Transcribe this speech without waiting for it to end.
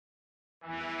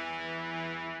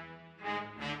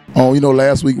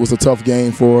Last week was a tough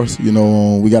game for us.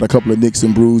 We got a couple of nicks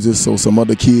and bruises, so some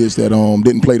other kids that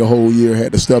didn't play the whole year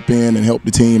had to step in and help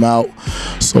the team out.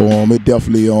 So it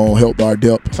definitely helped our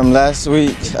depth. From last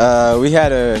week, we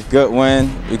had a good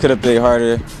win. We could have played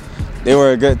harder. They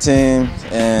were a good team,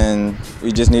 and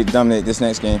we just need to dominate this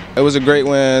next game. It was a great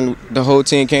win. The whole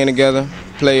team came together,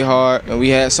 played hard, and we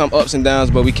had some ups and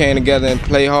downs, but we came together and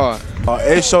played hard.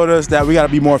 It showed us that we got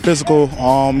to be more physical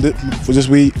for this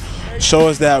week. Show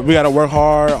us that we got to work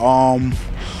hard.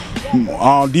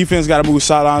 Defense got to move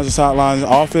sidelines to sidelines.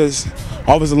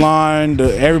 Offensive line,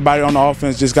 everybody on the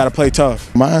offense just got to play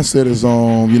tough. Mindset is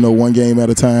one game at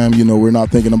a time. We're not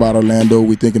thinking about Orlando.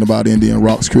 We're thinking about Indian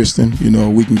Rocks Christian.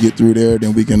 We can get through there,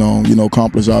 then we can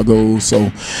accomplish our goals.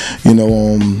 So,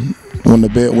 when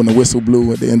the whistle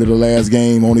blew at the end of the last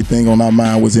game, only thing on our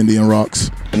mind was Indian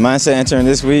Rocks. The mindset entering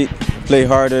this week: play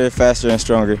harder, faster, and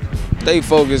stronger. Stay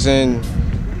focused and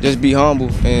just be humble,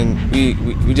 and we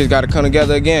just got to come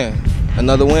together again.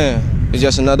 Another win. It's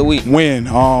just another week. Win.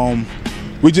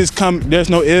 We just come. There's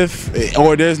no if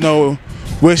or there's no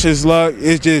wishes, luck.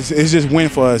 It's just win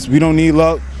for us. We don't need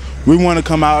luck. We want to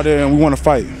come out there and we want to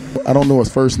fight. I don't know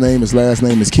his first name. His last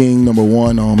name is King, number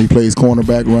 1. He plays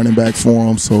cornerback, running back for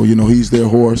him. So he's their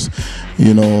horse.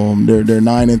 They're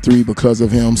 9-3 because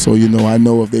of him. So I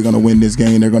know if they're going to win this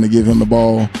game, they're going to give him the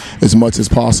ball as much as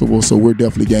possible. So we're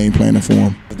definitely game planning for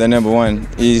him. The number 1,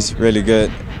 he's really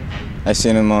good. I've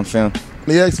seen him on film.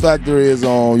 The X factor is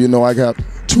I got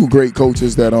 2 great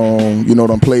coaches that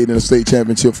done played in the state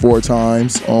championship 4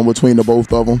 times between the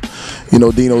both of them.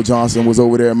 Dino Johnson was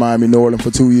over there at Miami Northern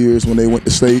for 2 years when they went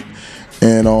to state,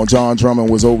 and John Drummond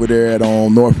was over there at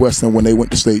Northwestern when they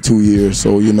went to state 2 years.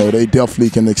 So they definitely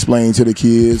can explain to the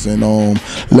kids and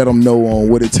let them know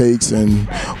what it takes and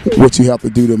what you have to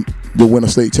do to win a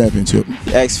state championship.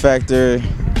 X factor,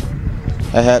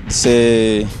 I have to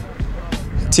say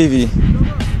TV.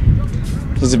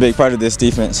 He's a big part of this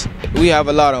defense. We have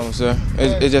a lot of them, sir.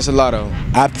 It's just a lot of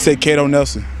them. I have to say Cato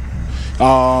Nelson.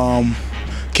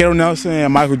 Cato Nelson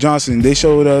and Michael Johnson, they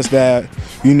showed us that,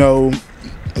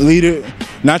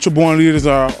 natural born leaders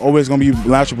are always going to be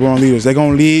natural born leaders. They're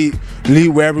going to lead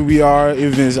wherever we are,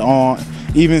 even if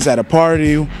it's at a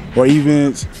party or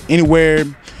even it's anywhere.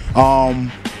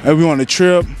 If we on a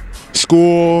trip,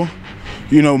 school,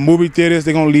 movie theaters,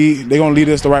 they're going to lead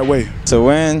us the right way. To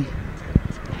win,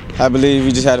 I believe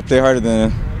we just had to play harder than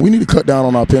them. We need to cut down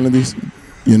on our penalties.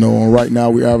 Right now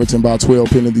we're averaging about 12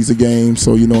 penalties a game.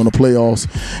 So, in the playoffs,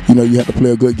 you have to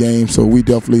play a good game. So we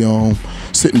definitely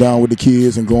sitting down with the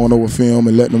kids and going over film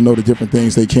and letting them know the different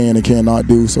things they can and cannot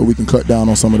do so we can cut down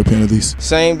on some of the penalties.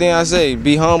 Same thing I say,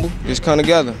 be humble, just come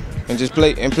together and just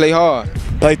play hard.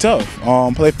 Play tough,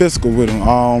 play physical with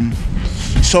them.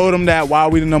 Show them that why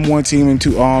we the number 1 team in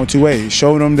 2A.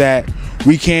 Show them that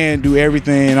we can do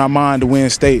everything in our mind to win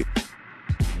state.